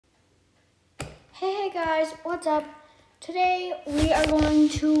Hey guys, what's up? Today we are going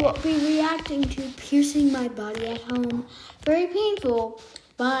to be reacting to Piercing My Body at Home, Very Painful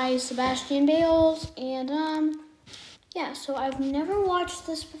by Sebastian Bales. And yeah, so I've never watched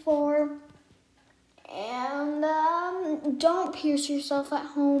this before. And don't pierce yourself at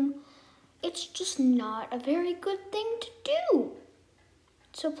home. It's just not a very good thing to do.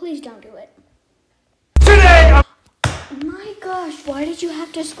 So please don't do it. Today My gosh, why did you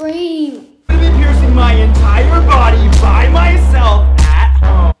have to scream? I'm gonna be piercing my entire body by myself at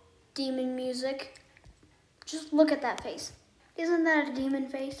home. Demon music. Just look at that face. Isn't that a demon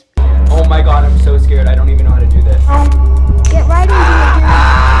face? Oh my god, I'm so scared. I don't even know how to do this. Get right into it,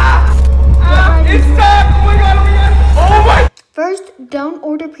 dude. It's stuck! Oh my god, oh my god! Oh my First, don't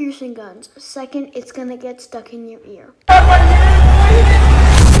order piercing guns. Second, it's gonna get stuck in your ear. god, my ear!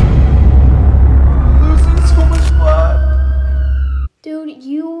 Losing so much blood. Dude,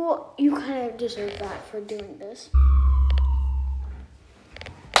 you kind of deserve that for doing this.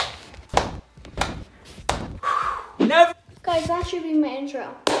 Never Guys, that should be my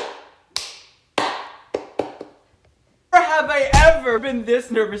intro. have I ever been this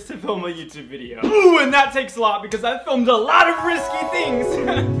nervous to film a YouTube video. Ooh, and that takes a lot because I've filmed a lot of risky things.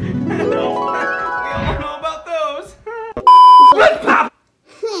 We all know about those. Let's pop!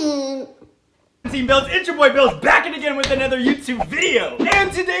 Team Bills, it's your boy Bills back in again with another YouTube video.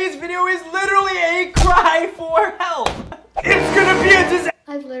 And today's video is literally a cry for help. It's gonna be a disaster.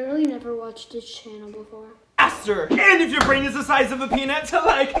 I've literally never watched this channel before. And if your brain is the size of a peanut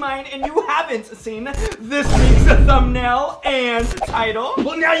like mine and you haven't seen this week's thumbnail and title,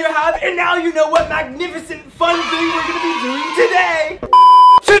 well now you have, and now you know what magnificent fun thing we're gonna be doing today.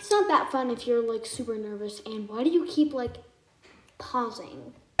 It's not that fun if you're like super nervous, and why do you keep like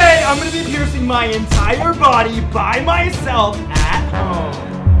pausing? Today I'm gonna be piercing my entire body by myself at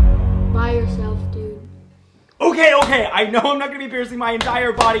home. By yourself, dude. Okay, I know I'm not gonna be piercing my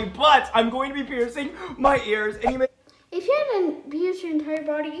entire body, but I'm going to be piercing my ears. And If you had to pierce your entire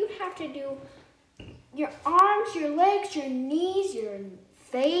body, you'd have to do your arms, your legs, your knees, your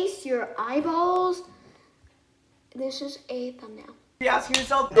face, your eyeballs. This is a thumbnail. you ask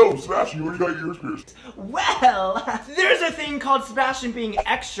yourself, No, Sebastian, you already got your ears pierced. well, there's a thing called Sebastian being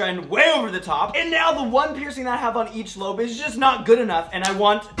extra and way over the top, and now the one piercing that I have on each lobe is just not good enough, and I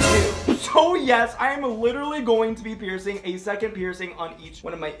want two. So yes, I am literally going to be piercing a second piercing on each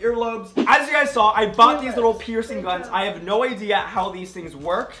one of my earlobes. As you guys saw, I bought these little piercing guns. I have no idea how these things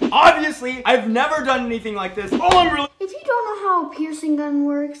work. Obviously, I've never done anything like this. All I'm really If you don't know how a piercing gun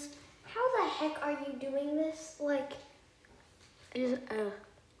works, how the heck are you doing this? Like,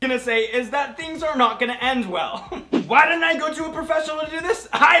 gonna say is that things are not gonna end well. Why didn't I go to a professional to do this?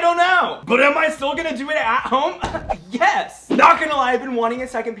 I don't know. But am I still gonna do it at home? Yes. Not gonna lie, I've been wanting a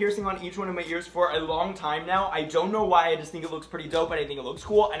second piercing on each one of my ears for a long time now. I don't know why, I just think it looks pretty dope and I think it looks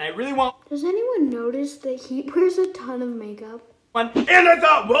cool and I really want Does anyone notice that he wears a ton of makeup? one. And I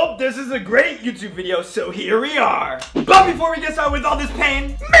thought, well, this is a great YouTube video, so here we are. But before we get started with all this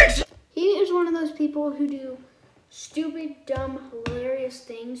pain, make sure He is one of those people who do stupid, dumb, hilarious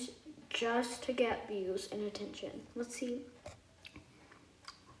things just to get views and attention. Let's see.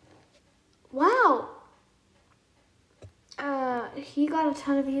 Wow. He got a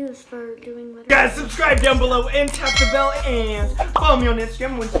ton of views for doing whatever. guys, subscribe down below and tap the bell and follow me on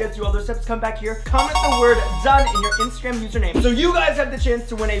Instagram. Once you guys do all those steps, come back here, comment the word done in your Instagram username. So you guys have the chance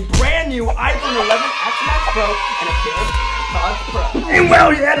to win a brand new iPhone 11 X Max Pro and a pair of AirPods Pro. And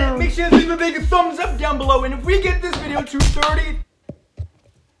while you're at it, make sure to leave a big thumbs up down below. And if we get this video to 30,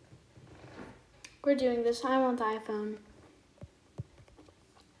 We're doing this. I want the iPhone.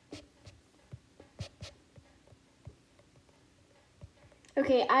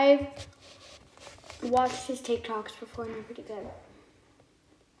 Okay, I've watched his TikToks before and they're pretty good.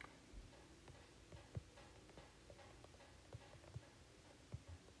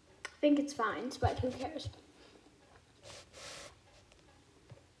 I think it's fine, but who cares?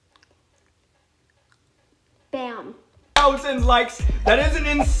 Bam. 1,000 likes. That is an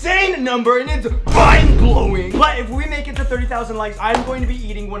insane number and it's mind-blowing. But if we make it to 30,000 likes, I'm going to be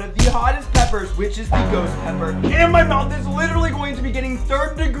eating one of the hottest peppers, which is the ghost pepper. And my mouth is literally going to be getting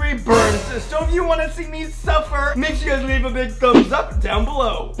 3rd-degree burns. So if you want to see me suffer, make sure you guys leave a big thumbs up down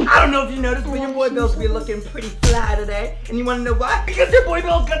below. I don't know if you noticed, but your boy Bill's be looking pretty fly today. And you want to know why? Because your boy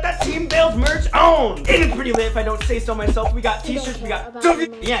Bill's got that Team Bales merch on. And it's pretty lit if I don't say so myself. We got t-shirts, we got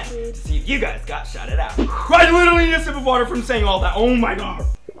yeah, to see if you guys got shouted out. I literally need a sip of water from saying all that. Oh my god.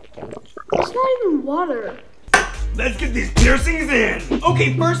 It's not even water. Let's get these piercings in.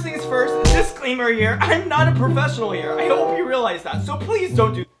 Okay, first things first, disclaimer here. I'm not a professional here. I hope you realize that. So please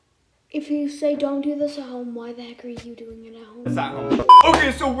don't do If you say don't do this at home, why the heck are you doing it at home? It's at home.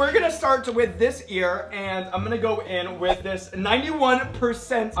 Okay, so we're gonna start with this ear, and I'm gonna go in with this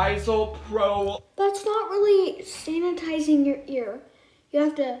 91% Isol Pro. That's not really sanitizing your ear. You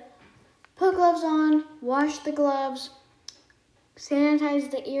have to put gloves on, wash the gloves,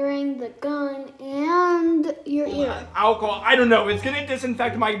 sanitize the earring, the gun, and your ear. Alcohol, I don't know. It's gonna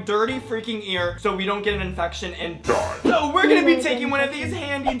disinfect my dirty freaking ear so we don't get an infection and die. So we're gonna be taking one of these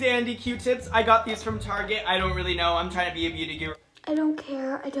handy dandy Q-tips. I got these from Target. I don't really know. I'm trying to be a beauty guru. I don't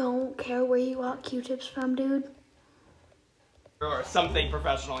care. I don't care where you got Q-tips from, dude. Or something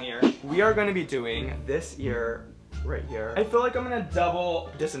professional here. We are gonna be doing this ear right here. I feel like I'm gonna double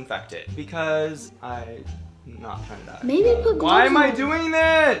disinfect it because I'm not trying to die. Maybe put gloves Why am I on. doing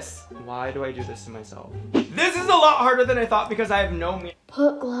this? Why do I do this to myself? This is a lot harder than I thought because I have no mirror.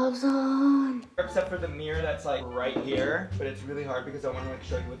 Put gloves on. Except for the mirror that's like right here. But it's really hard because I want to like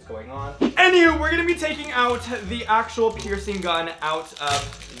show you what's going on. Anywho, we're going to be taking out the actual piercing gun out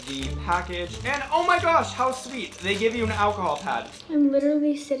of the package. And oh my gosh, how sweet. They give you an alcohol pad. I'm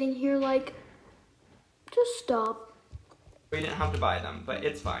literally sitting here like, just stop. We didn't have to buy them, but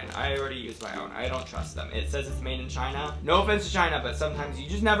it's fine. I already used my own. I don't trust them. It says it's made in China. No offense to China, but sometimes you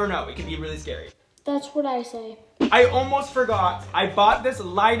just never know. It can be really scary. That's what I say. I almost forgot. I bought this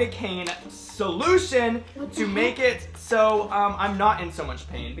lidocaine solution to make it so I'm not in so much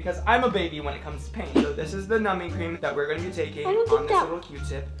pain because I'm a baby when it comes to pain. So this is the numbing cream that we're going to be taking I don't on think this that- little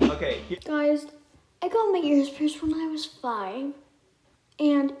Q-tip. Okay. Guys, I got my ears pierced when I was 5,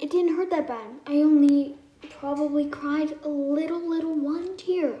 and it didn't hurt that bad. I only probably cried a little one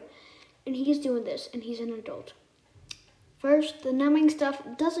tear, and he's doing this, and he's an adult. First, the numbing stuff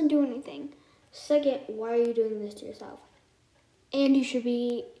doesn't do anything. Second, why are you doing this to yourself? And you should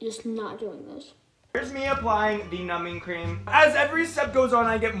be just not doing this. Here's me applying the numbing cream. As every step goes on,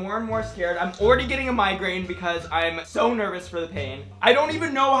 I get more and more scared. I'm already getting a migraine because I'm so nervous for the pain. I don't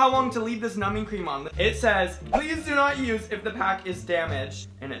even know how long to leave this numbing cream on. It says, please do not use if the pack is damaged,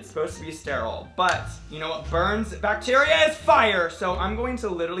 and it's supposed to be sterile. But, you know what burns bacteria is fire, so I'm going to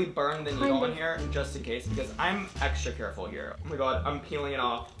literally burn the needle in here just in case because I'm extra careful here. Oh my god, I'm peeling it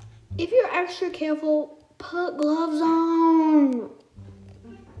off. If you're extra careful, put gloves on.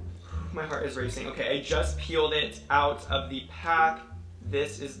 My heart is racing. Okay, I just peeled it out of the pack.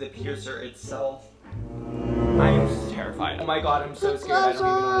 This is the piercer itself. I am terrified. Oh my god, I'm so scared. I don't even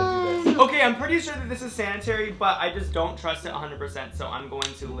know how to do this. Okay, I'm pretty sure that this is sanitary, but I just don't trust it 100%, so I'm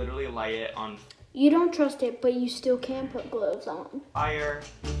going to literally light it on You don't trust it, but you still can put gloves on. fire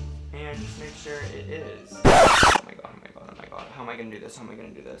and just make sure it is. Oh my god, oh my god, oh my god. How am I gonna do this? How am I gonna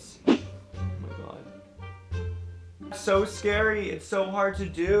do this? Oh my god. It's so scary. It's so hard to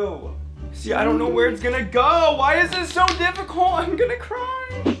do. See, I don't know where it's gonna go. Why is this so difficult? I'm gonna cry.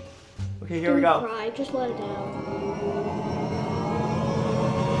 Okay, here we Don't go. cry, just let it out.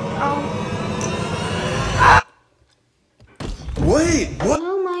 Wait, what?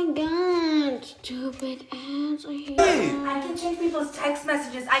 Oh my god, stupid ass. I hate Hey. that. I can change people's text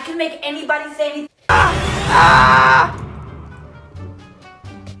messages. I can make anybody say anything.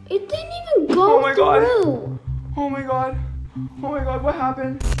 It didn't even go Oh my God. through. Oh my god. Oh my god, what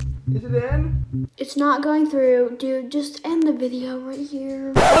happened? Is it in? It's not going through. Dude, just end the video right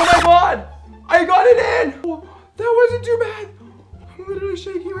here. Oh my god! I got it in! Oh, that wasn't too bad. I'm literally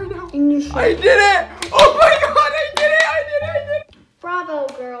shaking right now. And you're I did it! Oh my god, I did it! I did it! I did it! Bravo,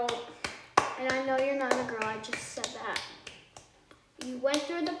 girl. And I know you're not a girl, I just said that. You went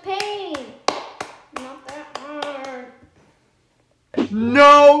through the pain. Not that hard.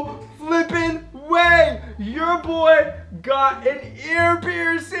 No flippin' way! Your boy got an ear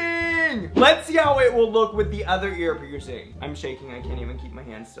piercing! Let's see how it will look with the other ear piercing. I'm shaking, I can't even keep my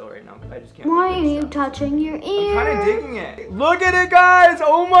hand still right now because I just can't. Why are believe you this. touching your I'm ear? kind of digging it. Look at it, guys!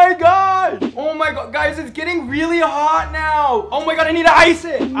 Oh my god! Oh my god, guys, it's getting really hot now! Oh my god, I need to ice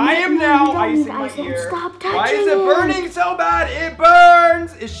it! I am No, now you don't need icing to my ice it. ear. Stop Why is touching it it. burning so bad? It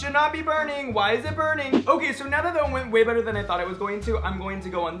burns! It should not be burning. Why is it burning? Okay, so now that that went way better than I thought it was going to, I'm going to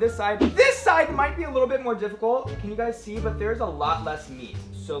go on this side. This side might be a little bit more difficult. Can you guys see? But there's a lot less meat.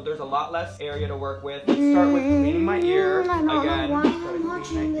 So there's a lot less area to work with. Let's start with cleaning my ear. I don't know Again, why try to I'm clean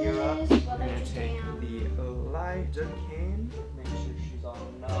watching my ear up. this, but I'm I gonna just take am. the lidocaine. Make sure she's on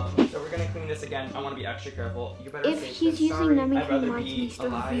numb. So we're gonna clean this again. I want to be extra careful. You better If say he's than using sorry. numbing I'd cream, rather why can be he still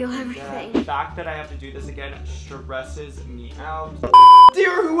alive reveal than everything? dead. The fact that I have to do this again stresses me out.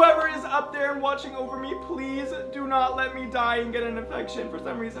 Dear whoever is up there and watching over me, please do not let me die and get an infection. For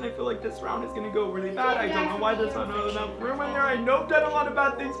some reason, I feel like this round is gonna go really bad. I don't know why there's not enough room in there. I know I've done a lot of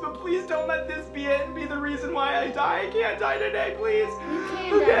bad things, but please don't let this be it and be the reason why I die. I can't die today, please. You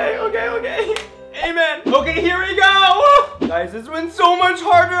can't Okay, die. okay, Okay. Amen. Okay, here we go. Guys, this one's so much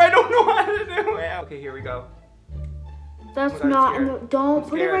harder. I don't know how to do it. Okay, here we go. That's Oh my God, not. I'm scared. Don't I'm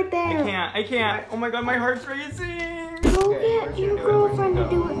put it scared. right there. I can't. Oh my God, my heart's racing. Go Okay, get where's your it? girlfriend to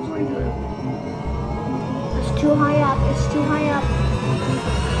do it for you. It's too high up. It's too high up.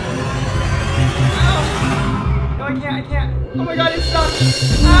 No, I can't. Oh my God, it's stuck.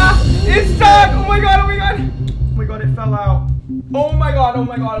 Ah, it's stuck. Oh my God, oh my God. Oh my God, it fell out. Oh my God, oh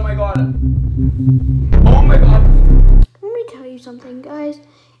my God, oh my God. Oh my God. Let me tell you something, guys.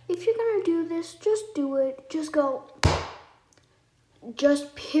 If you're gonna do this, just do it. Just go.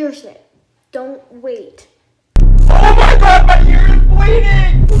 Just pierce it. Don't wait. Oh my God, my ear is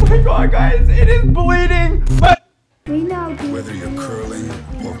bleeding. Oh my God, guys, it is bleeding. We now do. Whether you're curling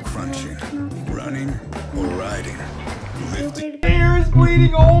or crunching, running or riding, lifting. My ear is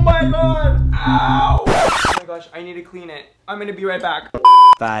bleeding. Oh my God. Ow. Oh my gosh, I need to clean it. I'm gonna be right back.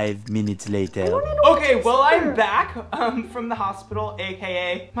 5 minutes later. Okay, well, I'm back from the hospital,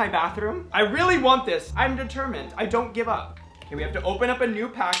 aka my bathroom. I really want this. I'm determined. I don't give up. Okay, we have to open up a new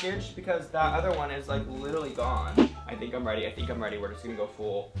package because that other one is like literally gone. I think I'm ready. We're just gonna go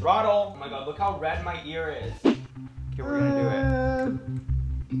full throttle. Oh my God, look how red my ear is. Okay, we're gonna do it.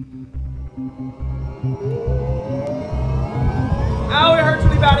 Ow, it hurts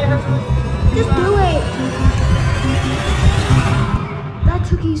really bad. Just do it. That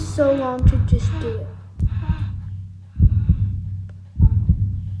took you so long to just do it.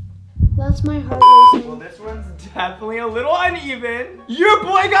 That's my heart racing. Well, this one's definitely a little uneven. Your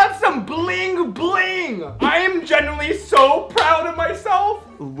boy got some bling bling. I am genuinely so proud of myself.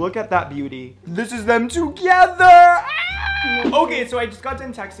 Look at that beauty. This is them together. Okay, so I just got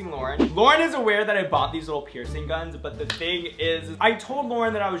done texting Lauren. Lauren is aware that I bought these little piercing guns, but the thing is, I told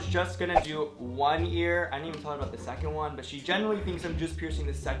Lauren that I was just gonna do one ear. I didn't even tell her about the second one, but she generally thinks I'm just piercing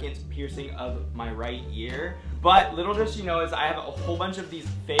the second piercing of my right ear. But little does she know is I have a whole bunch of these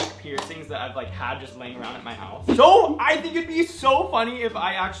fake piercings that I've like had just laying around at my house. So I think it'd be so funny if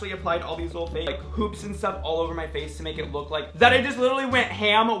I actually applied all these little fake like hoops and stuff all over my face to make it look like that I just literally went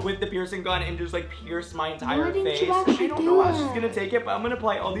ham with the piercing gun and just like pierced my entire face. I don't know how she's gonna take it, but I'm gonna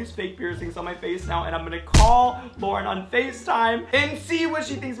apply all these fake piercings on my face now, and I'm gonna call Lauren on FaceTime and see what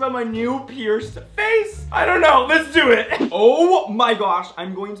she thinks about my new pierced face. I don't know. Let's do it. Oh my gosh,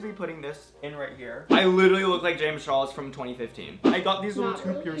 I'm going to be putting this in right here. I literally look like James Charles from 2015. I got these little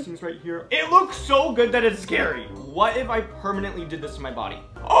two piercings right here. It looks so good that it's scary. What if I permanently did this to my body?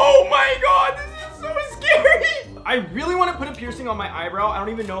 Oh my God, this is so scary. I really want to put a piercing on my eyebrow. I don't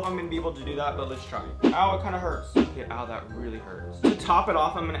even know if I'm gonna be able to do that, but let's try. Ow, it kind of hurts. Okay, ow, that really hurts. To top it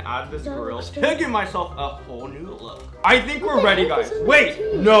off, I'm gonna add this grill to give myself a whole new look. I think we're ready, guys.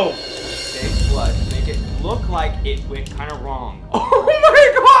 Wait, no. Fake blood to make it look like it went kind of wrong. Oh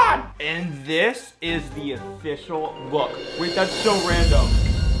my God. And this is the official look. Wait, that's so random.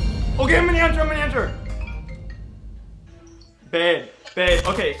 Okay, I'm gonna answer. Babe,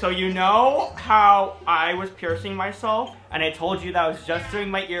 okay, so you know how I was piercing myself and I told you that I was just doing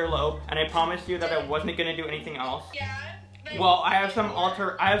my earlobe and I promised you that I wasn't gonna do anything else? Yeah. Well, I have some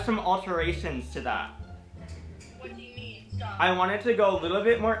alterations to that. What do you mean? Stop. I wanted to go a little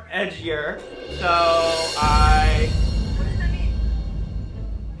bit more edgier, so I What does that mean?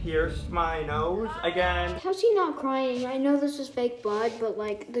 pierced my nose again. How's he not crying? I know this is fake blood, but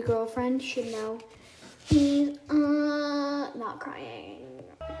like the girlfriend should know. He's not crying.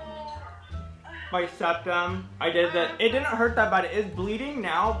 My septum. I did that. It didn't hurt that bad. It is bleeding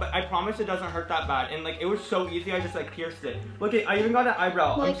now, but I promise it doesn't hurt that bad. And like it was so easy, I just like pierced it. Look at, I even got an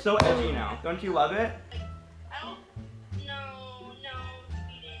eyebrow. Like, I'm so edgy now. Don't you love it? I don't. No,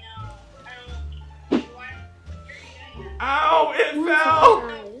 Speedy, no. I don't. Why? Ow! It Look fell.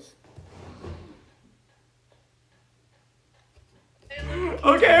 at his eyes.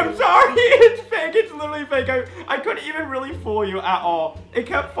 Okay, I'm sorry. It's fake. It's literally fake. I couldn't even really fool you at all. It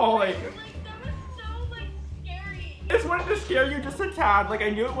kept falling. Like, that was so, like, scary. I just wanted to scare you just a tad. Like I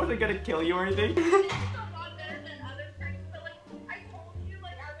knew it wasn't gonna kill you or anything. It's a lot better than other pranks, but, like, I told you,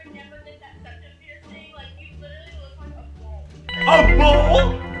 like, I would never get that septum piercing. Like, you literally look like a bull. A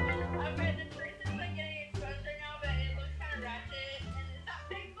bull? I've read the trace is, like, getting exposed right now, but it looks kind of ratchet. And is that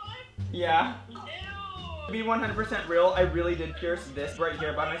fake blood? Yeah. Ew. To be 100% real, I really did pierce this right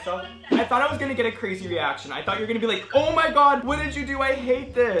here by myself. I thought I was gonna get a crazy reaction. I thought you were gonna be like, oh my God, what did you do? I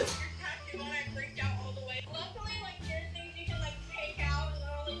hate this. Tattoo when I freaked out all the way. Luckily, like, there's things you can, like, take out and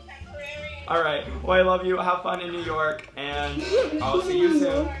they're only temporary. Alright, well I love you, have fun in New York, and I'll see you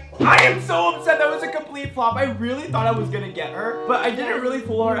soon. I am so upset that was a complete flop. I really thought I was gonna get her, but I didn't really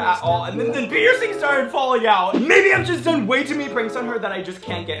fool her at all, and then the piercing started falling out. Maybe I've just done way too many pranks on her that I just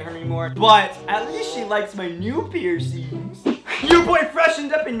can't get her anymore, but at least she likes my new piercings. Your boy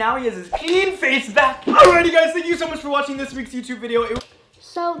freshened up and now he has his clean face back. Alrighty guys, thank you so much for watching this week's YouTube video.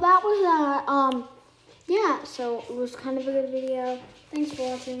 So that was that. Yeah, so it was kind of a good video. Thanks for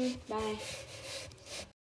watching. Bye.